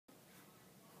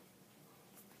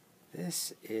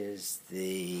This is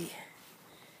the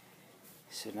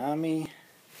Tsunami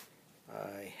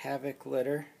by Havoc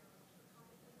litter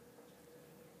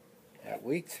at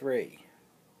week 3.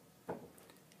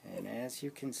 And as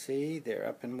you can see, they're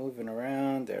up and moving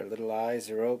around. Their little eyes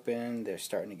are open. They're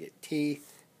starting to get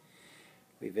teeth.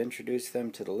 We've introduced them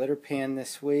to the litter pan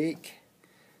this week.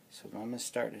 So Mama's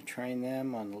starting to train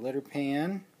them on the litter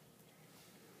pan.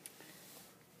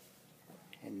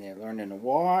 And they're learning to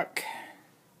walk,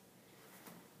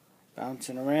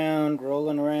 bouncing around,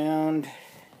 rolling around.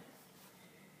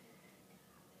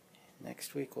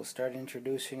 Next week we'll start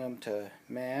introducing them to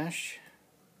MASH.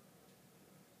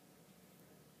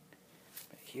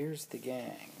 But here's the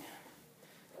gang.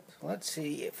 So let's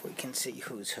see if we can see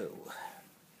who's who.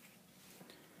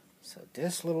 So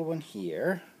this little one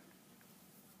here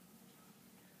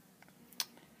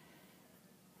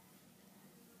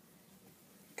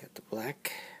got the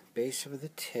black base of the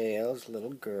tails,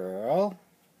 little girl.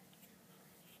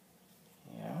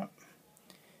 Yeah.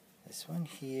 This one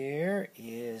here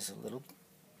is a little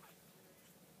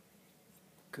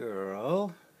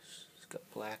girl. She's got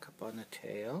black up on the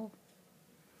tail.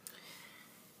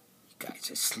 You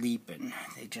guys are sleeping.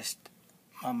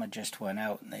 Mama just went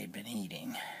out and they've been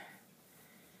eating.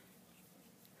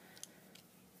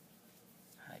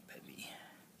 Hi, baby.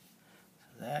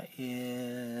 So that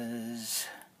is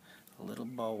a little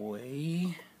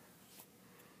boy.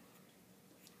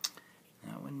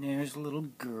 That one there's a little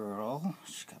girl.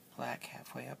 She's got black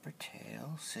halfway up her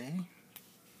tail, see?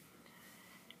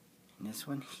 And this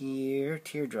one here,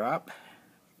 Teardrop,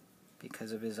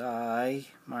 because of his eye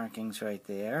markings right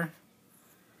there.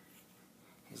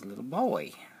 His little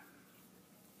boy.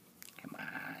 Come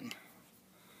on.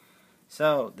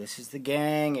 So, this is the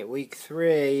gang at week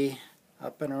 3,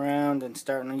 up and around and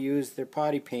starting to use their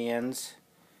potty pans.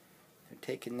 They're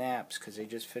taking naps because they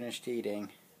just finished eating.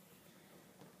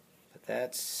 But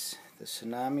that's the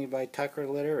Tsunami by Tucker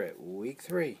litter at week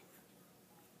 3.